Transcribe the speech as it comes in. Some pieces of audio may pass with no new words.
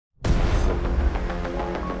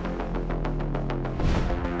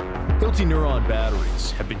Hilti Nuron batteries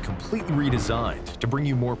have been completely redesigned to bring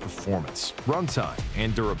you more performance, runtime,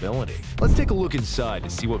 and durability. Let's take a look inside to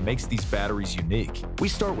see what makes these batteries unique. We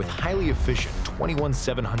start with highly efficient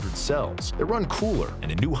 21700 cells that run cooler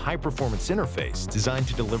and a new high-performance interface designed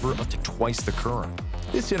to deliver up to twice the current.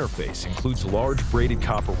 This interface includes large braided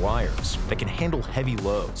copper wires that can handle heavy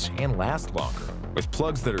loads and last longer, with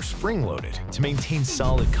plugs that are spring-loaded to maintain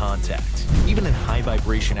solid contact, even in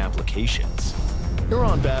high-vibration applications.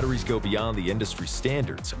 Nuron batteries go beyond the industry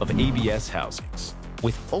standards of ABS housings,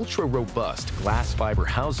 with ultra-robust glass fiber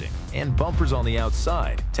housing and bumpers on the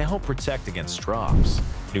outside to help protect against drops.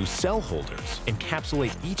 New cell holders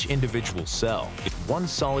encapsulate each individual cell with one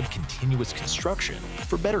solid continuous construction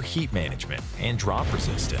for better heat management and drop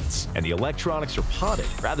resistance. And the electronics are potted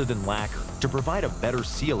rather than lacquered to provide a better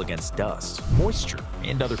seal against dust, moisture,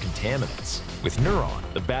 and other contaminants. With Nuron,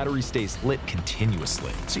 the battery stays lit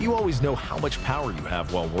continuously, so you always know how much power you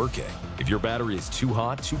have while working. If your battery is too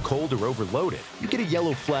hot, too cold, or overloaded, you get a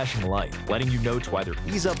yellow flashing light, letting you know to either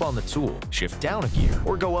ease up on the tool, shift down a gear,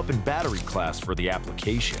 or go up in battery class for the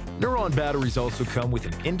application. Nuron batteries also come with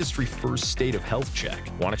an industry-first state of health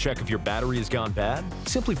check. Want to check if your battery has gone bad?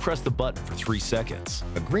 Simply press the button for 3 seconds.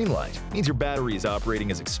 A green light means your battery is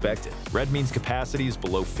operating as expected. Red means capacity is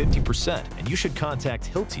below 50%, and you should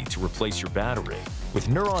contact Hilti to replace your battery. With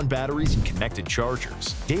Nuron batteries and connected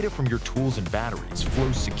chargers, data from your tools and batteries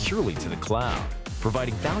flows securely to the cloud,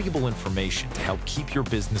 providing valuable information to help keep your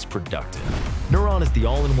business productive. Nuron is the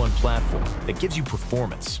all-in-one platform that gives you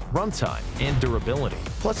performance, runtime, and durability,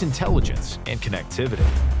 plus intelligence and connectivity.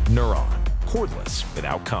 Nuron, cordless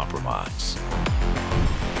without compromise.